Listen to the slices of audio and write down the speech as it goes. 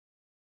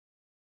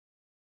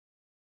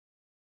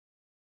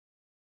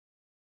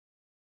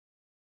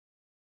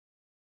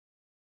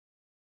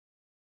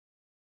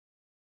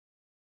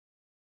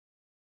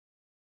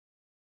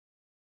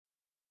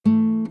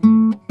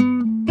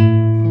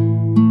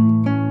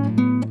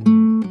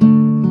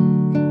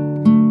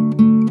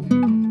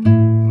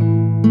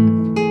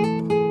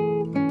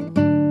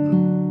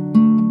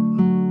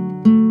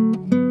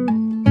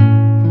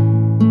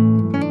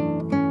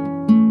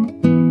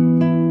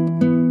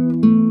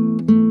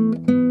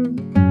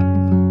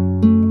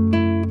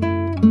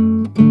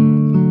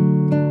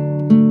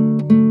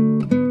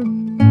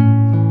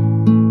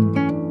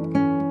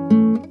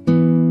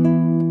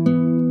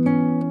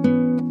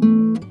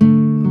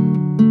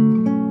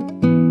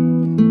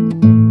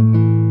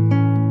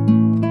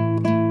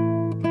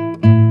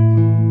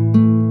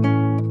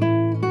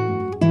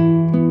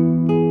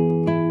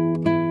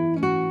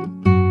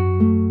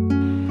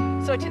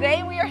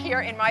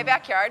my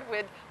backyard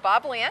with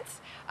Bob Lance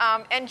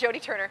and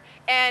Jody Turner.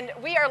 And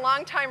we are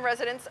longtime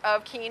residents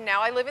of Keene.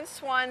 Now I live in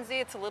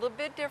Swansea. It's a little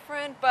bit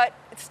different, but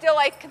still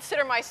I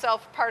consider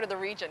myself part of the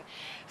region.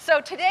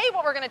 So today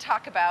what we're going to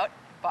talk about,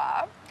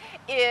 Bob,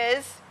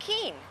 is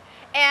Keene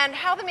and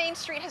how the main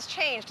street has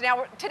changed.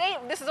 Now today,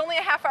 this is only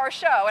a half-hour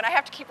show, and I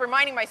have to keep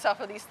reminding myself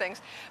of these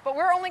things, but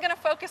we're only going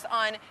to focus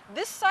on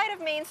this side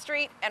of Main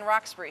Street and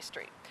Roxbury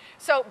Street.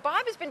 So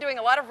Bob has been doing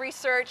a lot of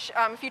research.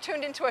 If you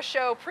tuned into a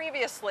show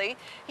previously,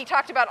 he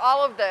talked about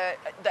all of the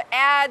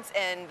ads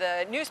and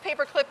the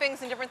newspaper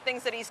clippings and different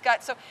things that he's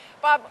got. So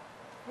Bob,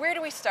 where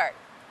do we start?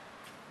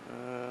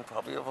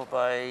 Probably over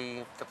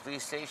by the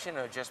police station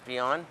or just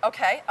beyond.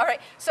 Okay, all right.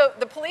 So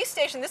the police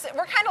station,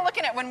 we're kind of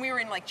looking at when we were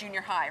in like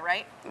junior high,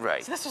 right?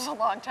 Right. So this was a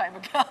long time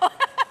ago.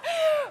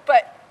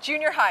 But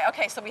junior high,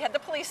 okay, so we had the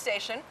police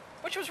station,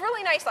 which was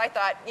really nice, I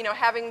thought, you know,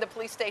 having the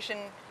police station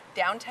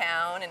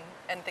downtown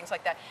and things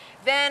like that.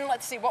 Then,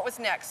 let's see, what was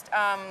next?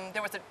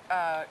 There was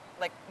a,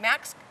 like,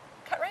 Max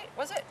Cut Right,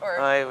 was it? Or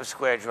It was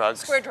Square Drugs.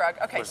 Square Drug,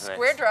 okay,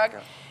 Square Drug. Yeah.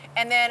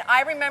 And then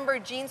I remember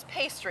Jean's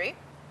Pastry.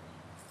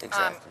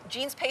 Exactly.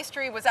 Jean's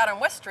Pastry was out on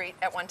West Street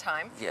at one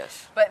time.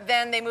 Yes. But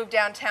then they moved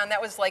downtown.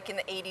 That was like in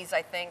the 80s,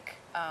 I think.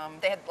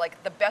 They had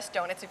like the best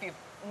donuts. If you've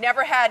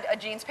never had a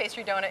Jean's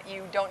Pastry donut,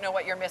 you don't know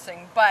what you're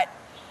missing. But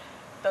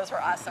those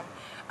were awesome.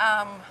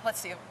 Let's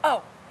see.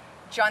 Oh,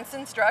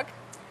 Johnson's Drug.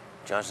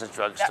 Johnson's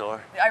Drug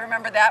Store. I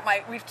remember that.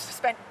 We've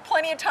spent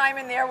plenty of time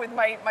in there with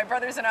my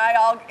brothers and I,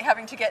 all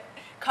having to get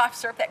cough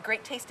syrup, that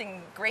great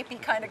tasting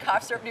grapey kind of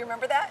cough syrup. Do you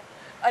remember that?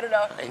 I don't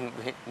know.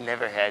 I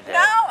never had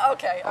that. No?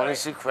 Okay. Only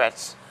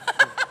Sucrets.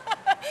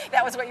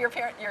 That was what your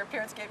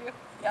parents gave you?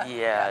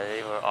 Yeah,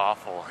 they were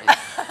awful.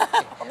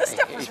 Well, this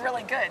stuff was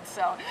really good,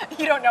 so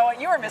you don't know what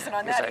you were missing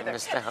on that either. I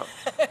missed out.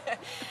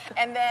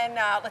 And then,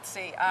 let's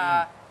see,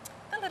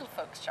 the Little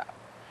Folks Shop.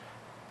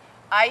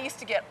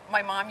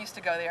 My mom used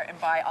to go there and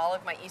buy all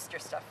of my Easter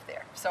stuff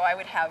there. So I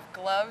would have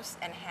gloves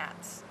and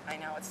hats. I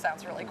know it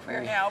sounds really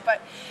queer now,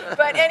 but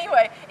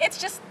anyway,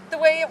 it's just the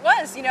way it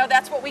was. You know,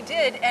 that's what we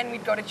did, and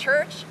we'd go to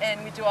church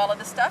and we'd do all of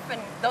this stuff,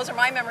 and those are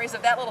my memories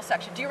of that little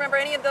section. Do you remember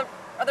any of the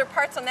other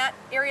parts on that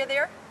area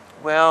there?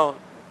 Well,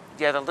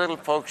 yeah, the Little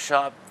Folks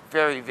Shop,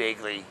 very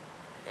vaguely,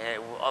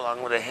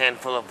 along with a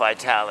handful of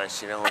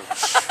Vitalis, you know.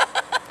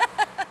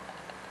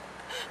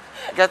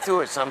 I got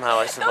through it somehow.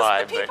 I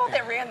survived. The people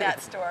that ran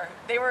that store,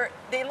 they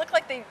looked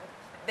like they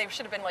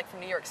should have been like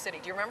from New York City.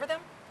 Do you remember them?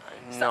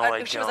 No, I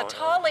don't. She was a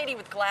tall lady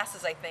with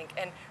glasses, I think,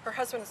 and her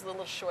husband was a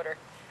little shorter.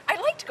 I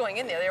liked going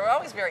in there. They were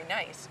always very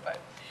nice, but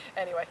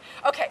anyway.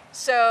 Okay,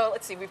 so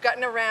let's see. We've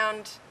gotten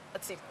around,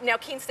 let's see. Now,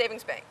 Keene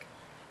Savings Bank.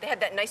 They had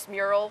that nice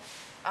mural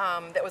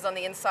that was on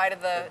the inside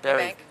of the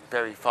bank.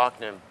 Barry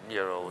Faulkner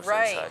mural was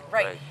inside.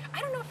 Right. I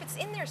don't know if it's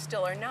in there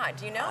still or not.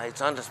 Do you know?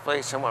 It's on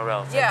display somewhere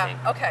else, yeah, I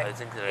think. Okay. I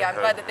think I'm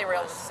glad that they were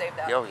able to save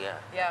that. Oh, yeah.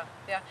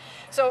 Yeah.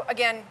 So,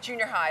 again,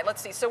 junior high.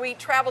 Let's see. So we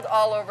traveled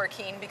all over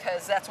Keene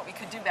because that's what we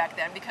could do back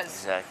then. Because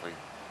exactly.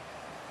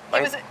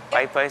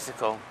 By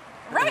bicycle.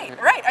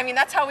 Right. I mean,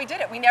 that's how we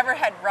did it. We never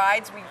had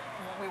rides.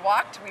 We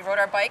walked. We rode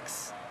our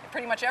bikes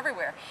pretty much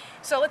everywhere.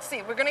 So let's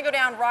see. We're going to go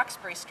down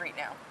Roxbury Street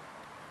now.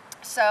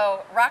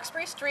 So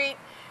Roxbury Street,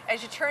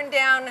 as you turn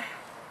down,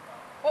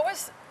 what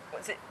was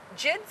it,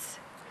 Jid's?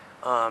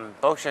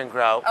 Bocher and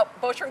Grout. Oh,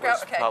 Bocher and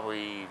Grout, okay.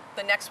 Probably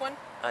the next one?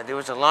 There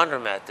was a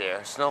laundromat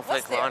there.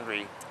 Snowflake there?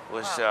 Laundry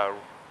was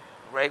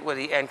right where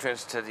the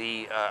entrance to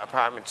the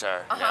apartments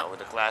are now, with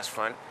the glass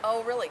front.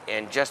 Oh, really?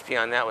 And just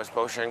beyond that was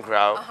Bocher and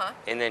Grout,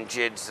 and then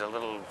Jid's, a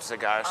little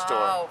cigar store.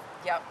 Oh,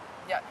 yeah.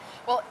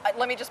 Well,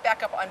 let me just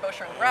back up on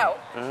Bocher and Grout.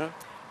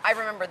 I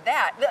remember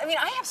that. I mean,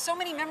 I have so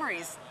many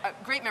memories,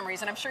 great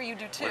memories, and I'm sure you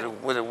do too.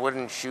 With a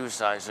wooden shoe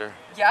sizer.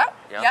 Yeah,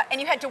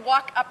 and you had to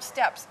walk up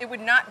steps. It would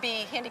not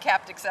be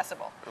handicapped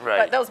accessible. Right.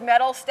 But those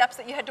metal steps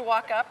that you had to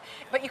walk up,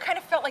 but you kind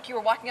of felt like you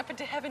were walking up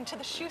into heaven to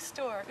the shoe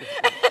store.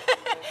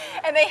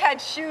 And they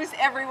had shoes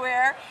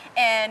everywhere,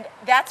 and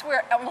that's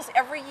where almost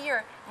every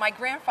year my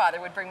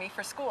grandfather would bring me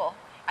for school.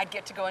 I'd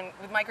get to go in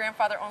with my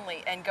grandfather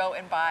only and go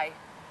and buy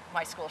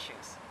my school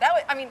shoes.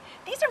 I mean,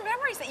 these are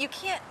memories that you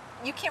can't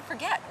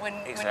forget when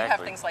you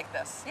have things like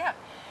this. Yeah.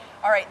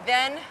 All right,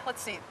 then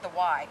let's see, the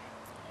Y.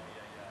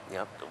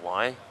 Yep, the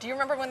Y. Do you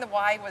remember when the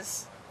Y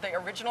was the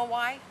original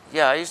Y?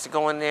 Yeah, I used to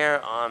go in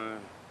there, I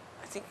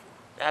think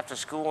after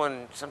school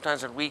and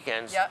sometimes on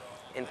weekends,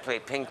 and play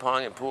ping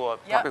pong and pool,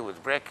 probably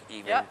with Rick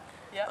even,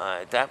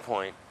 at that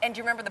point. And do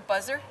you remember the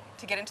buzzer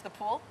to get into the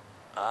pool?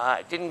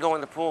 I didn't go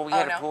in the pool. We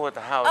had a pool at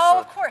the house. Oh, so,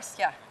 of course,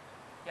 yeah.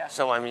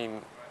 So, I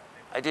mean,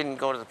 I didn't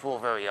go to the pool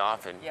very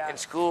often. Yeah. In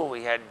school,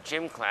 we had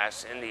gym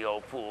class in the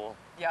old pool.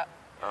 Yeah.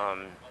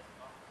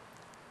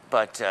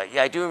 But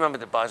yeah, I do remember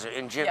the buzzer.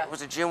 And Jim,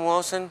 was it Jim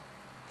Wilson?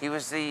 He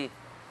was the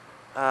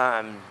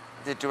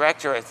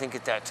director, I think,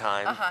 at that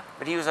time.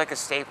 But he was like a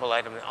staple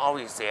item,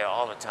 always there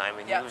all the time.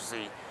 And he was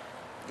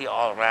the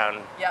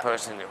all-around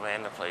person that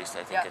ran the place,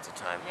 I think, at the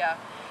time. Yeah.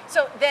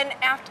 So then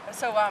after,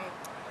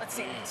 let's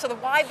see. So the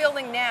Y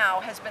building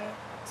now has been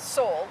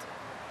sold.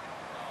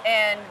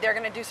 and they're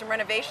going to do some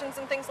renovations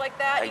and things like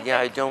that. Yeah,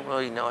 I don't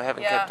really know. I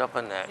haven't kept up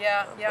on that.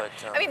 Yeah, yeah.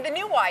 But, I mean, the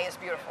new Y is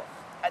beautiful.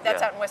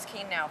 That's out in West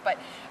Keene now. But,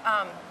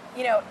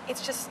 you know,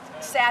 it's just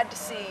sad to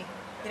see,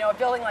 you know, a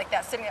building like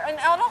that sitting there. And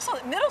also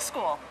middle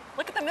school.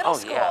 Look at the middle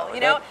school, yeah,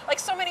 you know? Like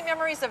so many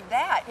memories of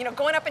that. You know,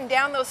 going up and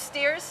down those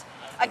stairs.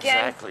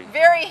 Again, exactly.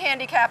 Very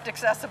handicapped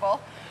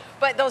accessible.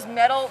 But those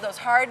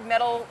hard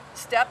metal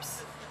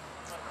steps.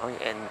 Oh,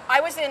 and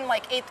I was in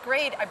like 8th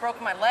grade. I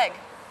broke my leg.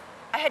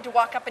 I had to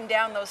walk up and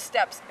down those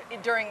steps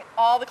during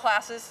all the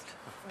classes.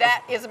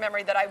 That is a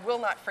memory that I will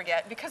not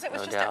forget because it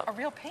was just a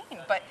real pain.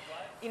 But,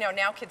 you know,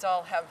 now kids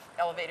all have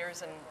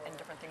elevators and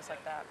different things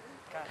like that.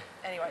 God.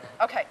 Anyway,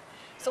 okay.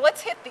 So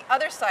let's hit the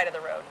other side of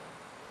the road.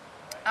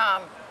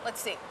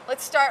 Let's see.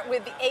 Let's start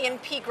with the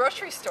A&P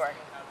grocery store.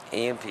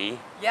 A&P.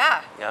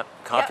 Yeah. Yep.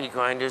 Coffee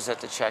grinders at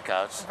the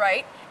checkouts.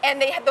 Right.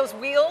 And they had those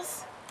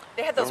wheels.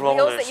 They had those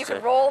wheels that you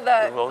could roll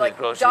the like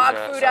dog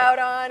food out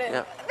on, and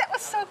that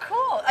was so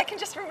cool. I can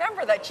just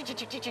remember that.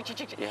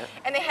 Yeah.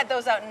 And they had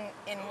those out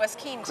in West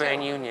Keene too.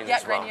 Grand Union.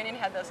 Yeah, Grand Union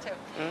had those too.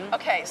 Mm-hmm.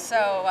 Okay,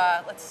 so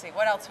let's see,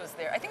 what else was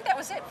there? I think that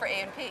was it for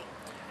A&P.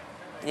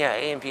 Yeah,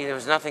 A&P. There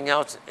was nothing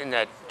else in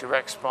that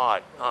direct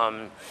spot.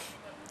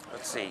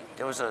 Let's see.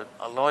 There was a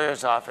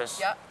lawyer's office.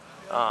 Yep.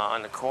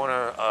 On the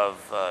corner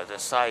of the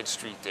side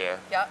street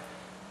there. Yeah.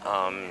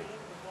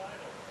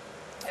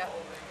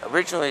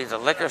 Originally, the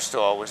liquor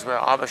store was where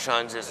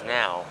Aubuchon's is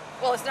now.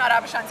 Well, it's not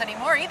Aubuchon's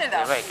anymore either,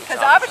 though. Right. Because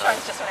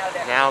Aubuchon's just went out of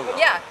there. Now.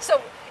 Yeah.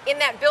 So in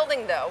that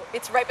building, though,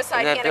 it's right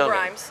beside Hannah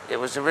Grimes. It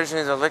was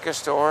originally the liquor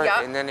store,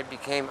 and then it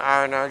became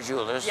R&R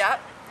Jewelers. Yeah.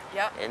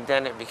 Yeah. And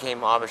then it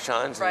became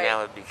Aubuchon's, and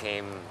now it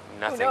became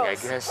nothing, I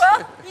guess.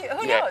 Well,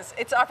 who knows?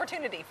 It's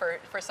opportunity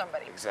for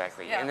somebody.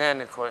 Exactly. Yeah. And then,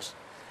 of course,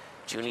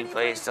 Junie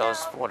Blaisdell,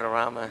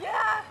 Sportorama.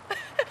 Yeah.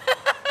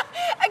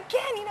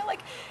 Again,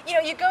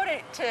 you go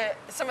to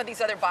some of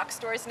these other box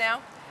stores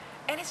now,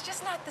 and it's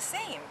just not the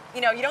same.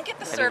 You know, you don't get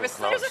the service.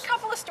 There's a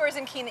couple of stores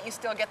in Keene that you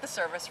still get the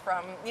service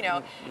from,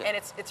 and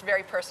it's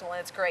very personal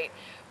and it's great.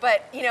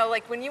 But,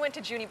 like when you went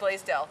to Junie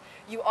Blaisdell,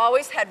 you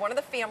always had one of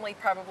the family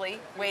probably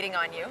waiting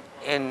on you.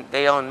 And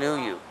they all knew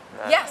you.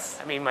 Yes.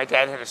 I mean, my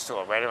dad had a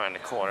store right around the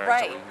corner,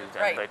 so we knew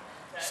that. But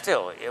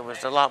still, it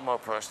was a lot more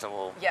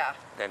personal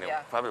than it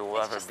probably will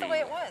ever be. It's just the way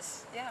it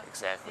was. Yeah.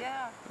 Exactly.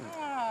 Yeah.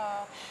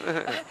 Oh.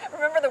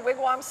 Remember the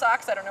wigwam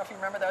socks? I don't know if you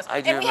remember those.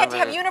 I do. And we had to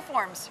have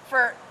uniforms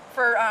for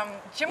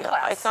gym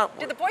class. I thought.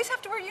 Did the boys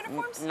have to wear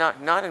uniforms?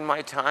 Not in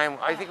my time.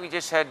 I think we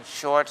just had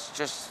shorts,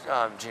 just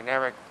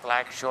generic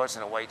black shorts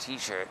and a white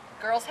T-shirt.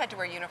 Girls had to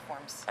wear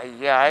uniforms.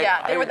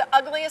 They were the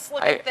ugliest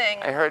looking thing.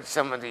 I heard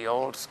some of the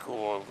old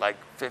school, like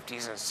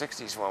 50s and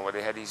 60s one, where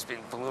they had these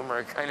big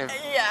bloomer kind of.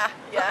 Yeah.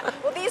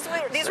 Well, these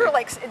were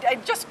like, I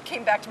just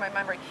came back to my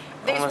memory.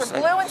 These were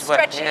blue and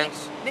stretchy.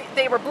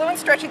 They were blue and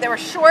stretchy. They were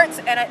shorts,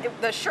 and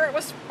the shirt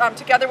was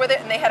together with it,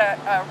 and they had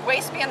a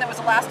waistband that was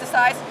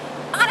elasticized.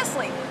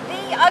 Honestly,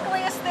 the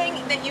ugliest thing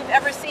that you've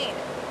ever seen.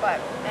 But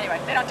anyway,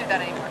 they don't do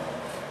that anymore.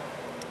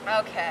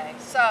 Okay,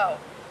 so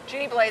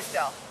Junie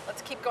Blaisdell.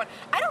 Let's keep going.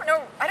 I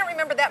don't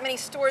remember that many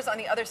stores on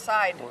the other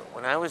side.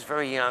 When I was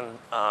very young,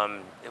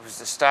 it was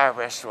the Star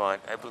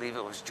Restaurant. I believe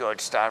it was George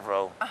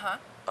Stavro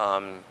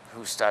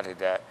who started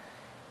that.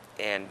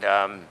 And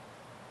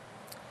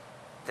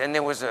then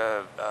there was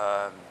a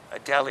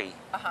deli.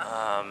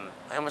 I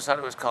almost thought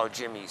it was called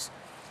Jimmy's,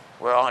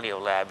 where Audio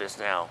Lab is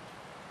now.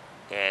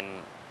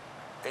 And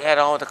they had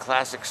all the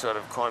classic sort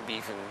of corned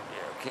beef and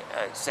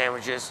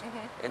sandwiches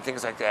and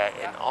things like that,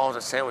 and all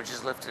the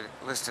sandwiches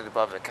listed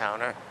above the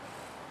counter.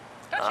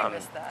 Don't you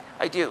miss that?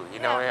 I do.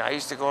 I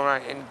used to go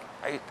around, and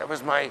that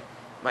was my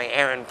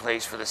errand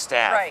place for the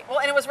staff. Right.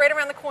 Well, and it was right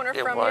around the corner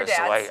from your dad's.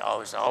 So I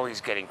was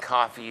always getting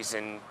coffees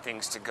and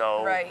things to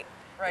go. Right.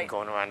 And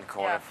going around the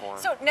corner for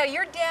him. So now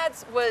your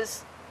dad's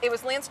was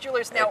Lance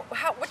Jewelers. Now,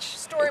 which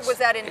store was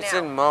that in now? It's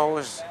in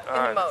Moe's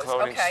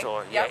clothing okay.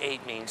 store. Yep. Yeah,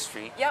 8 Main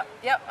Street. Yep.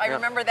 I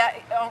remember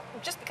that.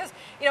 Just because,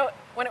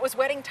 when it was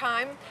wedding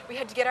time, we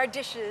had to get our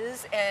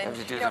dishes and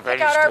pick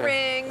out our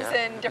rings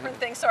and different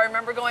things. So I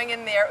remember going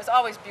in there. It was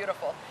always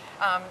beautiful.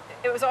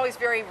 It was always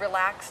very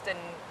relaxed, and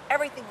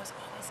everything was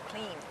always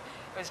clean.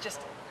 It was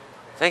just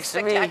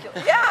spectacular. To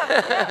me.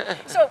 Yeah.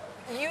 So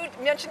you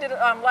mentioned it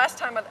last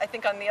time, I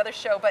think, on the other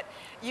show, but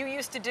you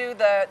used to do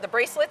the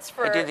bracelets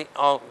for... I did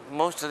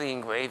most of the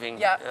engraving.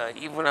 Yeah.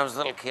 Even when I was a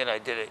little kid, I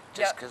did it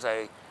just because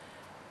I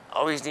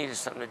always needed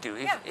something to do.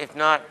 If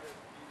not,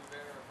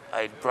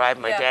 I'd bribe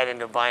my dad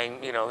into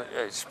buying,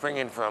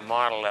 springing for a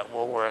model at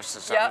Woolworths or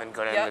something and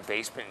go down to the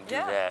basement and do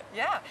that.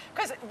 Yeah,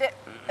 because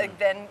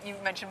then you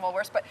mentioned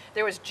Woolworths, but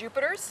there was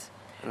Jupiter's,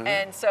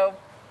 and so,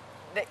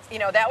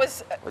 that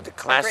was a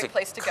great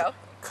place to go.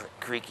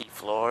 Creaky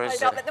floors.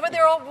 But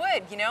they're all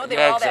wood, They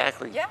were all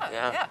exactly. That.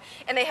 Yeah.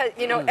 And they had,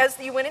 as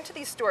you went into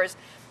these stores,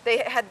 they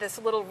had this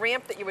little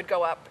ramp that you would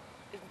go up.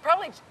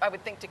 Probably, I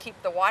would think, to keep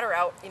the water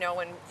out,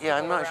 when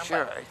I'm not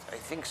sure. I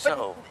think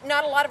so. But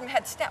not a lot of them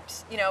had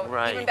steps,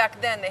 Right. Even back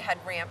then, they had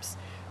ramps.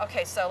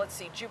 Okay, so let's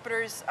see.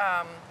 Jupiter's.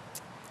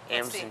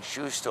 Amston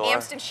Shoe Store.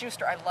 Amston Shoe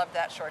Store. I love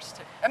that store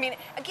too. I mean,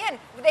 again,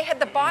 they had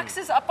the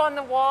boxes up on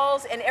the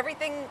walls and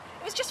everything.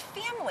 It was just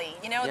family,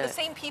 you know, Yeah. the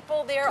same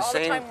people there all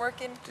the time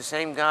working. The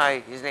same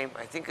guy,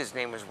 I think his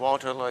name was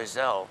Walter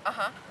Loisel,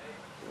 Uh-huh.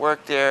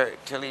 worked there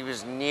till he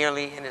was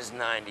nearly in his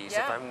 90s,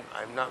 Yeah. if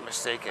I'm not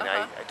mistaken.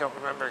 Uh-huh. I don't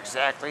remember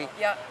exactly.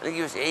 Yeah. I think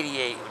he was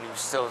 88 when he was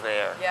still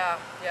there. Yeah,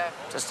 yeah.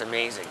 Just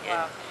amazing.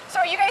 Wow. So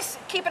are you guys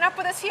keeping up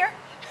with us here?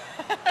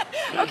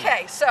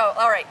 Okay, so,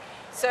 all right.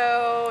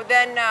 So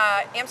then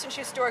Amston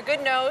Shoe Store,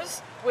 good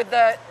nose, with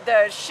the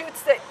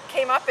chutes that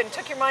came up and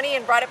took your money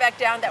and brought it back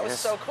down. That was Yes.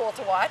 so cool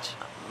to watch.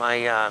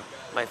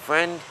 My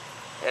friend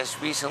has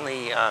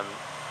recently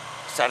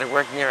started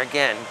working there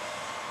again,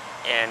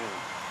 and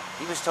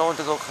he was told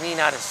to go clean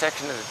out a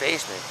section of the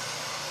basement,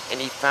 and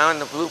he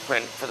found the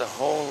blueprint for the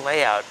whole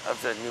layout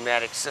of the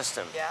pneumatic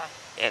system. Yeah.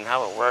 And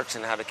how it works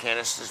and how the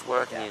canisters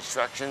work and Yeah. the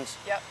instructions.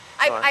 Yep.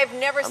 So I've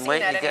never seen that I'm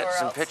waiting to anywhere get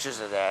some else. pictures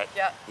of that.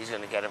 Yeah. He's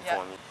going to get them Yeah.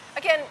 for me.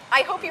 Again,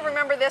 I hope you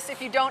remember this.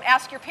 If you don't,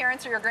 ask your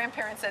parents or your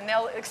grandparents, and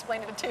they'll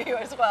explain it to you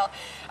as well.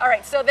 All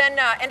right, so then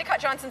Endicott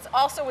Johnson's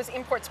also was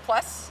Imports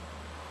Plus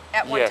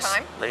at one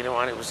time. Yes, later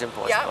on it was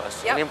Imports Yeah,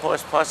 Plus. yeah. And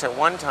Imports Plus at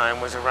one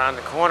time was around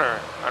the corner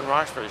on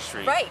Roxbury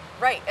Street. Right,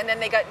 right. And then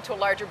they got into a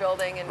larger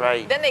building, and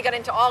Right. then they got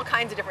into all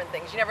kinds of different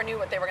things. You never knew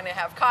what they were going to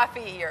have,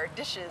 coffee or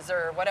dishes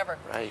or whatever.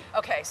 Right.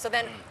 Okay, so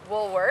then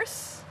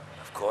Woolworths,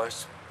 Of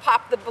course.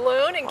 pop the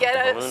balloon and Pop get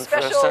the a balloon for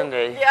a special.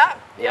 Sunday. Yeah,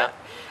 Yeah.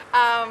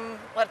 yeah.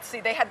 Let's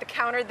see, they had the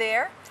counter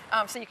there,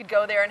 so you could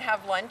go there and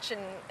have lunch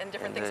and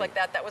different things like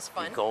that. That was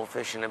fun.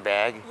 Goldfish in a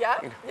bag. Yeah,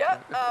 yeah.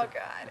 Oh,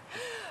 God.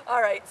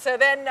 All right. So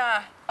then,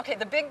 okay,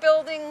 the big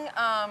building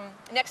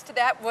next to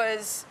that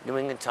was New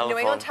England Telephone. New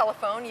England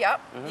Telephone.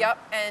 Yep, yep.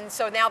 And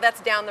so now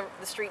that's down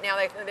the street. Now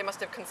they must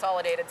have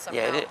consolidated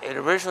somehow. Yeah, it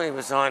originally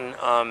was on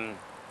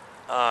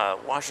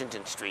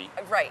Washington Street,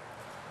 Right.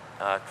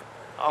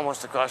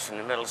 almost across from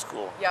the middle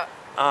school. Yeah.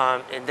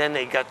 And then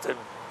they got the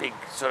big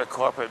sort of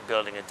corporate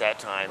building at that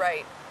time.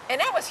 Right.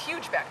 And that was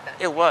huge back then.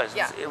 It was.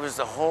 Yeah. It was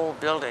the whole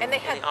building. And they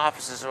had- the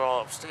offices are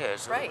all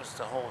upstairs. So Right. It was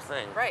the whole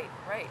thing. Right.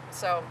 Right.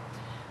 So,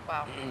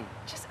 wow.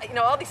 Just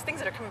all these things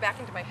that are coming back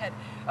into my head.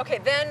 Okay.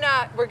 Then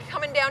we're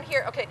coming down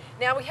here. Okay.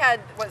 Now we had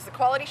was the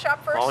Quality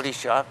Shop first, Quality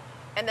Shop.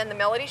 and then the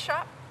Melody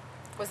Shop.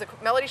 Was the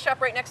Melody Shop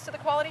right next to the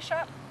Quality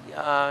Shop?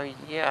 Yeah, I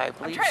I'm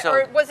believe trying, so.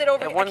 or was it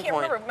over? At I one can't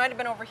point, remember. It might have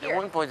been over here. At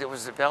one point, there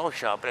was the Bell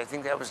Shop, but I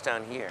think that was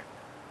down here.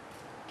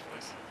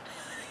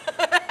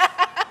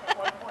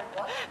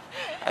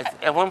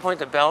 At one point,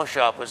 the Bell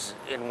Shop was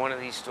in one of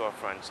these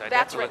storefronts. I'd have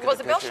That's to right. look at Was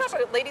the the Bell pictures.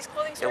 Shop a ladies'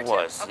 clothing store It too?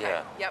 was, Okay.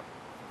 yeah. Yep.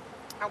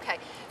 Okay.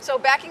 So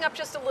backing up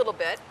just a little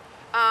bit,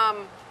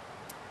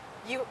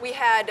 we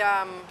had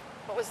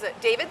what was it?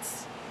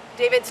 David's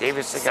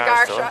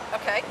Cigar Store. Shop.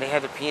 Okay. And they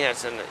had the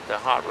peanuts and the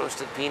hot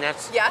roasted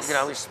peanuts. Yes. You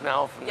can always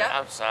smell from Yeah. the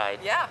outside.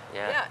 Yeah.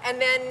 Yeah. Yeah.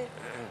 And then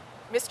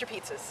Mr.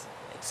 Pizza's.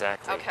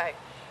 Exactly. Okay.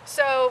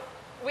 So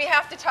we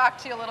have to talk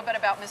to you a little bit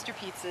about Mr.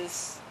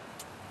 Pizza's.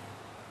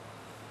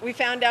 We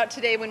found out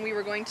today when we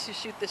were going to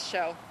shoot this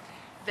show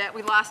that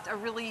we lost a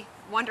really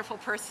wonderful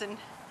person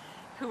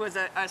who was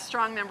a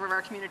strong member of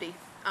our community,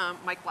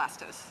 Mike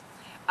Blastos.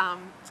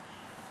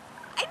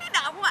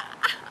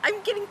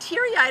 I'm getting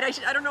teary-eyed.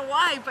 I don't know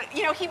why, but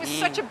you know, he was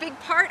such a big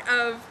part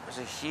of. It was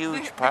a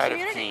huge the part of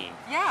community. Keene.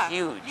 Yeah.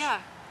 Huge.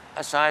 Yeah.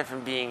 Aside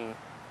from being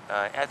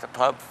at the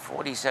pub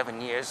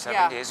 47 years, 7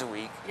 Yeah. days a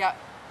week, Yeah.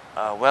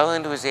 well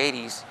into his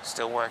 80s,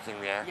 still working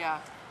there. Yeah.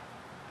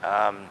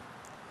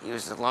 He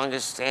was the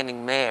longest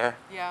standing mayor.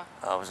 Yeah.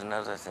 Was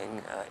another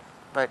thing.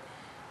 But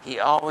he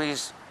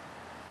always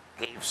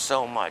gave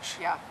so much.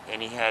 Yeah.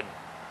 And he had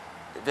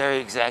very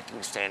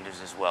exacting standards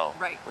as well.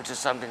 Right. Which is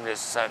something that's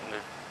starting to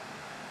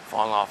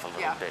fall off a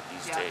little Yeah. bit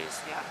these Yeah.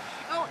 days. Yeah.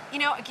 Well, you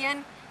know,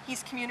 again,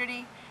 he's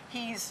community.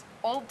 He's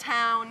old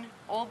town,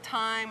 old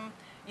time.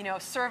 You know,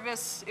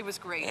 service. It was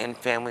great. And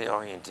family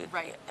oriented.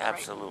 Right.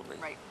 Absolutely.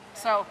 Right.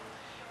 So,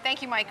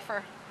 thank you, Mike,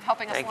 for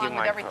helping us Thank you, along with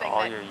Mike, everything. for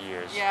all your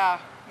years. Yeah.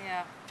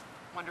 Yeah.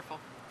 Wonderful.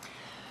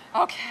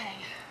 Okay.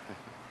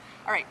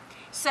 All right.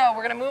 So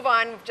we're going to move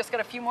on. We've just got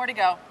a few more to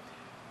go.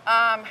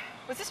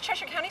 Was this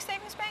Cheshire County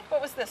Savings Bank?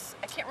 What was this?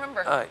 I can't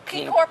remember.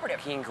 Keene Cooperative.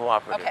 Keene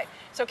Cooperative. Okay.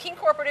 So Keene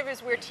Cooperative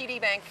is where TD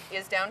Bank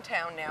is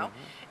downtown now.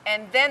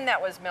 And then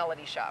that was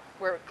Melody Shop,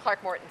 where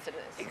Clark Mortensen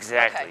is.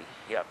 Exactly. Okay.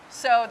 Yep.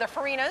 So the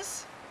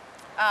Farinas,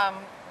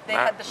 they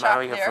had the shop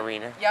Mario there.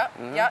 Farina. Yep,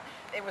 yep.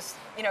 It was,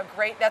 you know,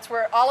 great. That's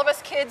where all of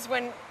us kids,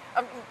 when,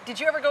 did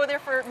you ever go there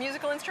for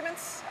musical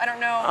instruments? I don't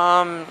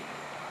know.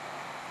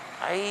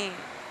 I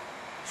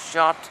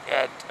shopped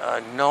at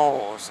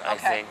Knowles, I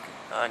Okay.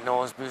 think.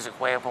 Knowles Music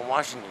way up on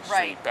Washington Street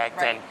Right, back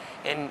right.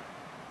 then. And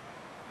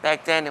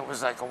back then it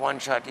was like a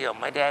one-shot deal.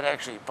 My dad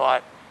actually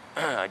bought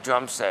a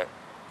drum set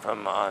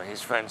from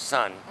his friend's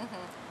son,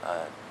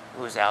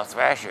 who was Al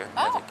Thrasher,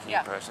 another Keene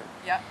yeah. person.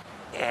 Yeah,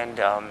 And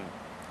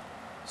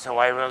so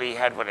I really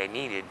had what I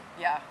needed.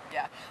 yeah,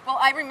 yeah. Well,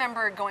 I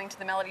remember going to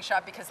the Melody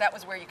Shop because that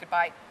was where you could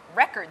buy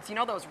records. You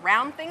know those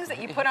round things that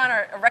you put on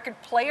a record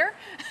player?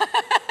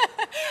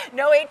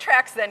 No 8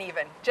 tracks then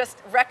even, just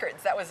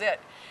records, that was it.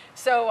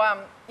 So,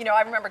 you know,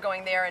 I remember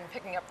going there and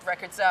picking up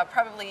records,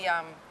 probably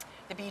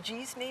the Bee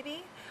Gees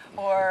maybe,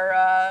 or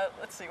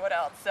let's see, what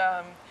else?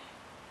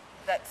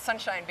 That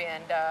Sunshine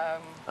Band.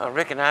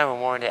 Rick and I were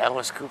more into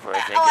Alice Cooper,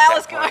 I think. Oh, at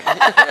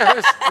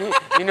Alice that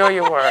point. you know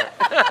you were.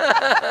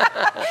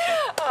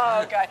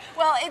 Oh, God.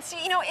 Well, it's,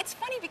 you know, it's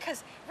funny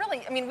because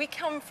really, I mean, we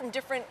come from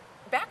different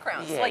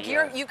backgrounds. Yeah, like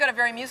you've got a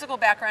very musical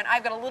background.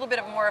 I've got a little bit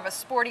of more of a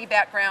sporty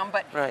background,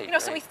 but right, you know,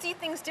 so right. we see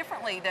things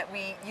differently that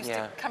we used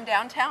Yeah. to come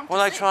downtown. Well,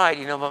 to I see. tried,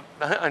 you know,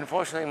 but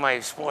unfortunately my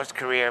sports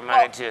career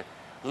amounted to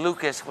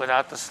Lucas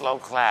without the slow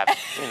clap,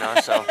 you know,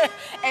 so.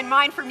 And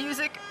mine for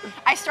music,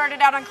 I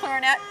started out on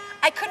clarinet.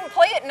 I couldn't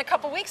play it in a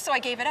couple weeks, so I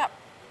gave it up.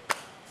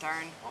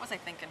 Darn, what was I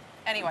thinking?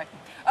 Anyway,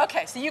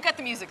 okay, so you got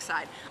the music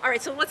side. All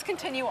right, so let's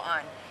continue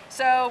on.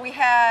 So we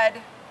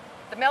had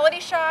the Melody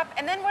Shop,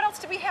 and then what else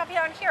did we have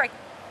down here?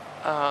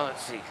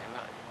 Let's see.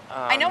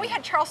 I know we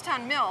had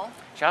Charlestown Mill.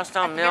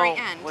 Charlestown at the very Mill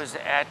end. was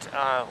at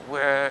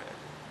where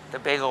the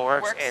Bagel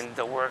Works, Works. and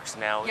the Works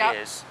now Yep.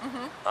 is.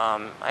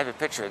 I have a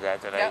picture of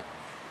that Yep.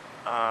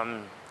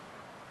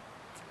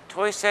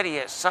 Toy City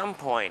at some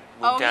point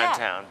moved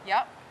downtown.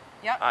 Yeah.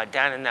 Yep.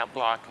 Down in that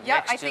block Yeah,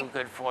 next I to think-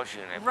 Good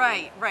Fortune. I believe.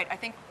 Right, right. I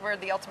think where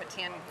the Ultimate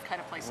Tan kind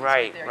of place is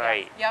Right, there.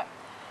 right. Yeah. Yep.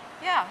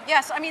 Yeah,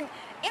 yes. I mean,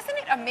 isn't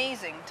it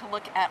amazing to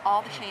look at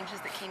all the changes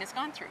that Keene has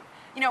gone through?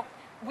 You know,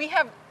 we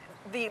have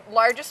the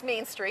largest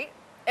Main Street,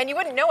 and you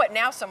wouldn't know it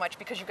now so much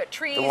because you've got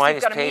trees, The you've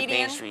widest got a paved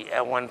median. Main Street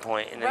at one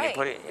point, and then Right. they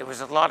put it. It was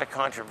a lot of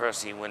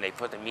controversy when they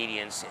put the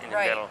medians in the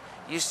Right. middle.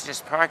 You used to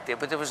just park there,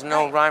 but there was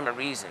no Right. rhyme or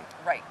reason.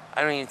 Right,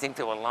 I don't even think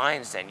there were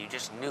lines then. You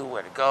just knew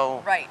where to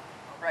go. right,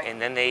 right,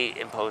 And then they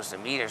imposed the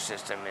meter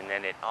system, and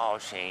then it all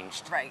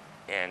changed. right.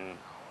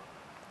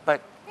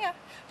 But Yeah,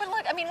 but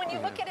look, I mean, when you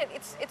look at it,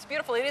 it's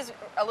beautiful. It is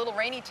a little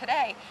rainy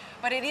today,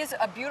 but it is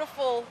a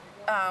beautiful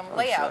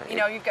layout. sure. You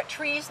know, you've got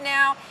trees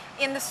now.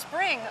 In the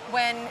spring,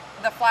 when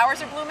the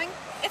flowers are blooming,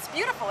 it's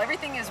beautiful.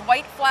 Everything is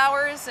white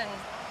flowers, and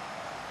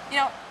you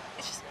know,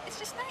 it's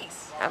just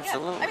nice. Yeah.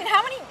 Absolutely. I mean,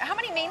 how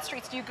many main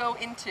streets do you go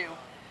into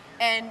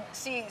and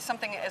see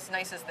something as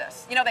nice as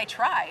this? You know, they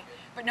try,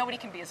 but nobody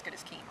can be as good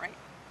as Keene, right?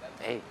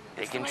 hey,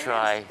 they That's can the way it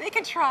try. is. They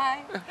can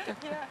try.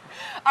 Yeah.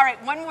 All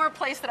right. One more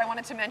place that I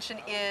wanted to mention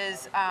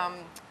is,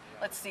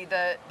 let's see,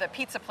 the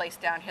pizza place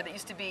down here that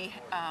used to be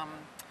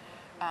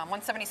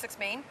 176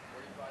 Main.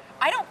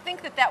 I don't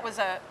think that was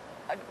a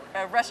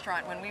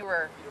restaurant when we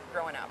were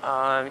growing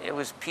up. It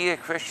was Peter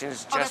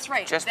Christian's Oh, that's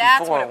right. just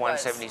That's before what it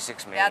was.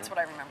 176 Main. That's what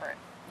I remember it.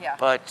 Yeah.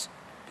 But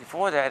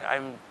before that, I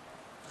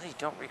really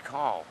don't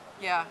recall.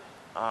 Yeah.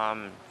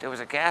 There was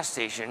a gas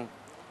station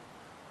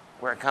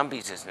where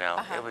Cumbies is now.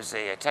 Uh-huh. It was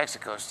a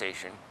Texaco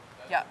station,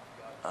 Yeah.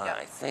 Yeah.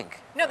 I think.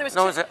 No, there was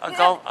no, two. it was a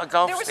Yeah,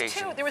 Gulf there was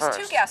station two. There was first.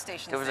 two gas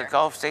stations. There was there. a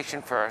Gulf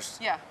station first,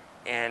 Yeah.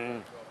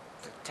 and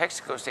the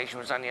Texaco station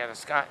was on the other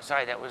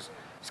side. That was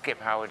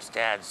Skip Howard's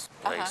dad's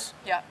place.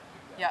 Yeah,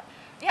 yeah,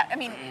 yeah. I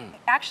mean,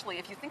 actually,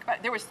 if you think about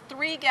it, there was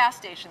 3 gas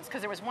stations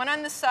because there was one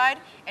on this side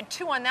and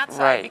 2 on that side.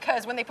 Right.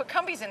 Because when they put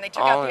Cumbies in, they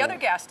took out the other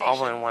gas station.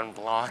 All in one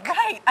block.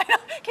 Right. I know.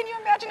 Can you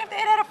imagine if they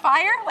had had a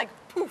fire? Like,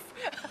 poof.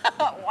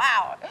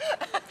 Wow.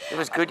 It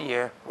was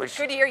Goodyear, which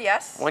Goodyear,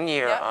 yes. one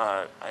year,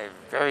 Yeah. I have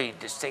a very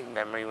distinct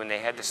memory when they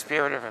had the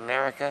Spirit of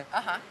America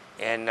Uh-huh.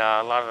 and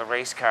a lot of the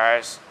race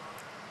cars.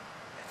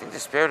 I think the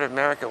Spirit of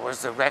America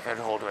was the record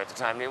holder at the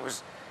time. It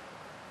was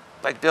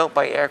like built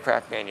by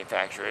aircraft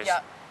manufacturers.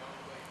 Yeah.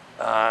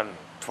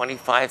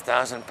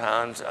 25,000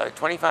 pounds,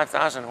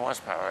 25,000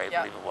 horsepower, I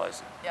Yeah. believe it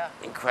was. Yeah.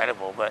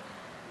 Incredible, but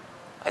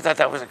I thought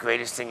that was the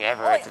greatest thing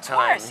ever Well, at the of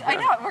time. course. I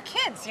know. We're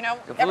kids, you know.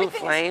 The Blue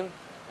Everything's- Flame,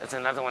 that's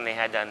another one they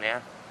had down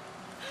there.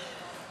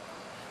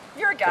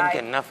 You're a Couldn't guy.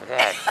 get enough of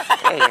that.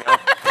 Hey, you know,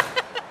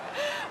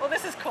 Well,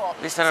 this is cool.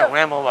 at least I don't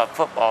ramble about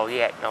football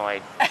yet. No,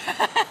 it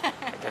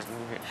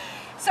doesn't.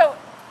 So,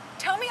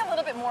 tell me a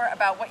little bit more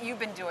about what you've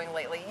been doing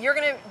lately. You're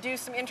going to do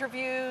some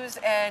interviews,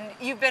 and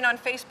you've been on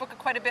Facebook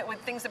quite a bit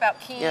with things about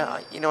Keene. Yeah,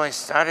 you know, I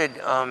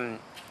started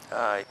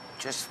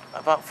just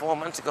about 4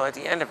 months ago at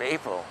the end of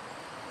April,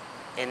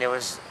 and there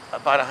was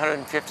about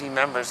 150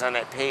 members on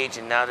that page,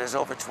 and now there's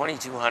over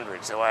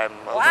 2,200. So I'm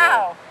a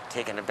little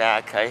taken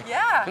aback.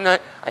 Yeah.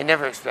 I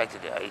never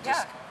expected it.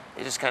 Yeah.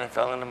 It just kind of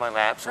fell into my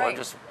lap. So I Right.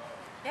 just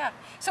Yeah.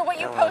 So what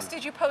you Um,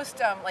 posted, you post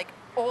like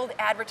old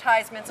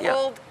advertisements, Yeah.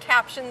 old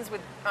captions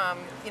with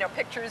you know,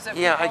 pictures of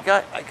yeah,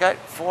 people. I got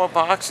 4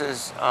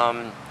 boxes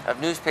of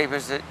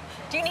newspapers that.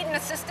 Do you need an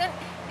assistant?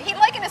 He'd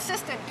like an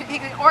assistant. He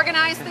can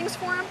organize things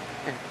for him.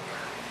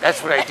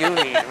 That's what I do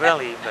need,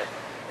 really.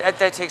 But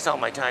that takes all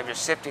my time,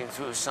 just sifting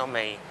through so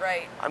many.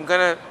 Right. I'm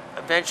gonna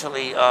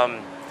eventually.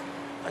 I'm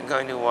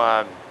going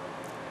to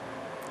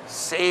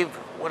save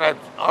what I've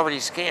already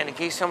scanned in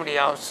case somebody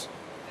else,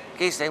 in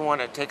case they want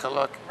to take a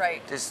look.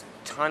 Right. There's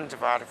tons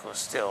of articles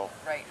still.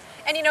 Right.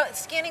 And you know,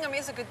 scanning them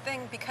is a good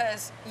thing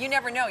because you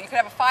never know. You could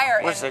have a fire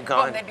Once and they're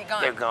gone, boom, they'd be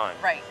gone. they're gone.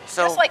 Right.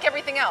 So- Just like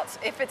everything else.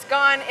 If it's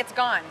gone, it's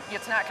gone.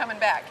 It's not coming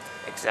back.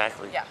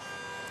 Exactly. Yeah.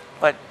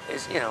 But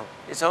it's, you know,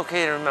 it's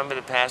okay to remember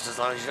the past as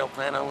long as you don't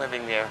plan on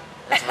living there.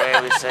 That's what I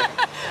always say.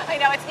 I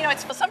know,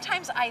 it's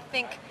sometimes I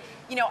think,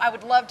 I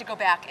would love to go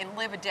back and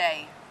live a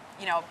day,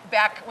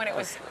 back when it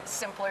was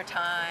simpler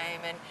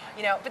time and,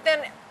 but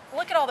then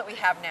look at all that we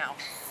have now.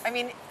 I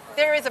mean,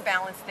 there is a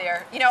balance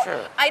there.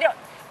 Sure. I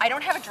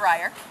don't have a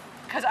dryer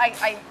because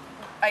I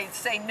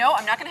say, no,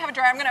 I'm not going to have a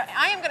dryer.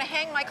 I am going to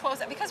hang my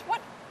clothes up because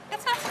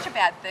that's not such a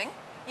bad thing,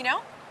 Do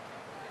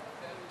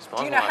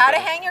you know how to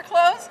hang your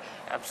clothes?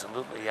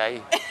 Absolutely.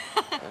 I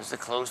was the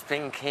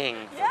clothespin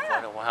king for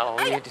quite a while.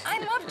 I love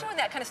doing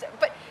that kind of stuff.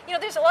 But,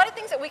 there's a lot of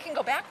things that we can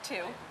go back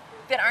to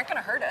that aren't going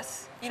to hurt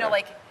us. Sure.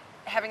 Like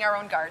having our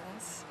own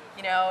gardens,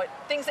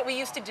 things that we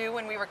used to do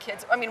when we were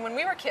kids. I mean, when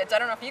we were kids, I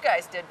don't know if you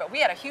guys did, but we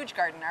had a huge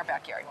garden in our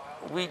backyard.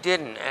 We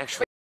didn't,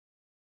 actually.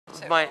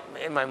 My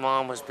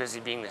mom was busy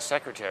being the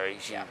secretary.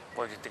 She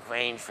worked at the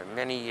Grange for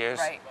many years.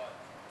 Right.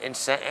 And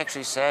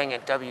actually sang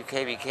at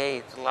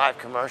WKBK live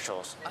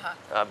commercials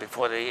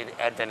before the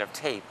advent of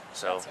tape.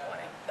 So that's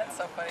funny. That's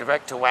so funny.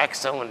 Direct to wax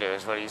cylinder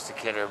is what I used to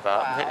kid her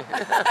about.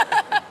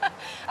 Wow.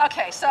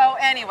 Okay, so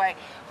anyway,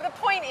 the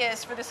point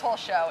is for this whole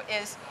show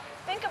is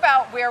think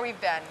about where we've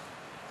been,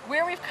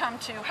 where we've come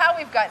to, how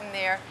we've gotten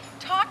there.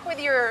 Talk with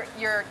your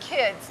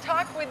kids,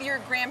 talk with your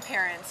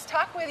grandparents,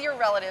 talk with your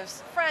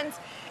relatives, friends.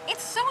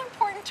 It's so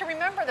important to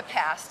remember the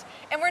past,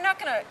 and we're not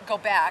going to go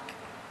back.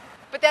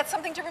 But that's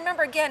something to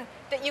remember, again,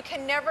 that you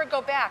can never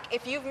go back.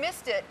 If you've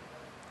missed it,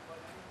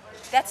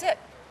 that's it.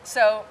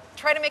 So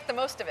try to make the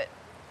most of it.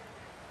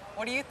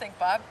 What do you think,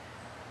 Bob?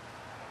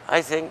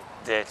 I think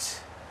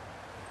that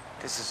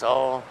this is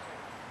all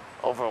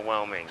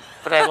overwhelming,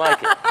 but I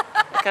like it.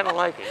 I kind of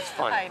like it. It's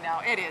fun. I know,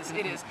 it is,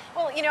 it is.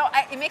 Well,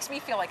 it makes me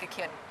feel like a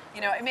kid.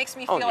 It makes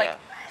me feel like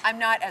I'm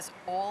not as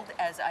old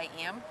as I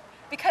am,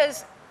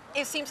 because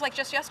it seems like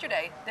just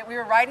yesterday that we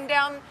were riding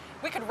down,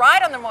 we could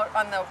ride on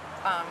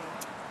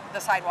the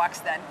sidewalks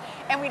then,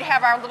 and we'd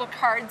have our little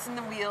cards in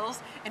the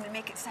wheels and it'd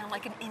make it sound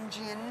like an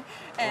engine,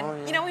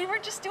 and we were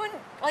just doing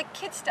like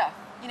kid stuff.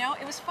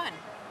 It was fun.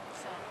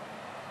 So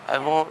I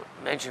won't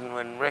mention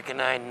when Rick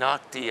and I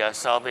knocked the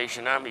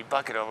Salvation Army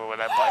bucket over with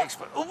our bikes,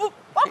 but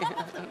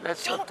that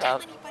slipped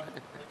out.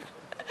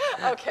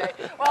 Okay,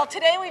 well,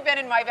 today we've been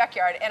in my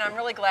backyard, and I'm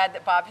really glad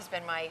that Bob has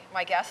been my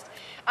guest.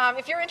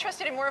 If you're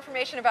interested in more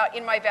information about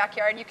In My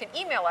Backyard, you can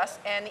email us,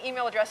 and the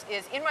email address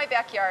is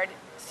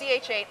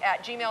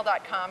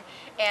inmybackyardch8@gmail.com,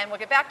 and we'll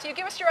get back to you.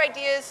 Give us your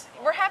ideas.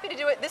 We're happy to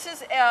do it. This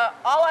is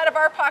all out of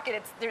our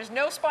pocket. There's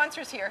no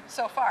sponsors here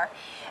so far,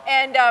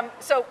 and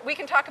so we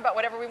can talk about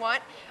whatever we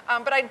want,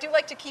 but I do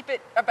like to keep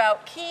it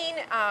about Keene,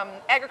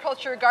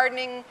 agriculture,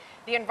 gardening,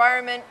 the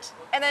environment,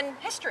 and then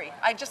history.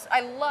 I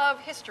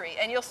love history,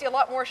 and you'll see a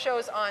lot more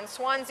shows on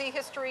Swansea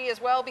history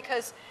as well,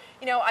 because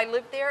I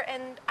lived there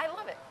and I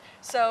love it.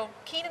 So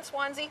Keene and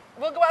Swansea,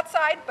 we'll go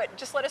outside, but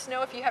just let us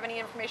know if you have any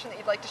information that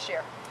you'd like to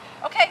share.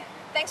 Okay,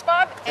 thanks,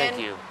 Bob. Thank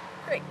you.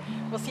 Great.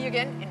 We'll see you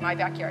again in my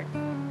backyard.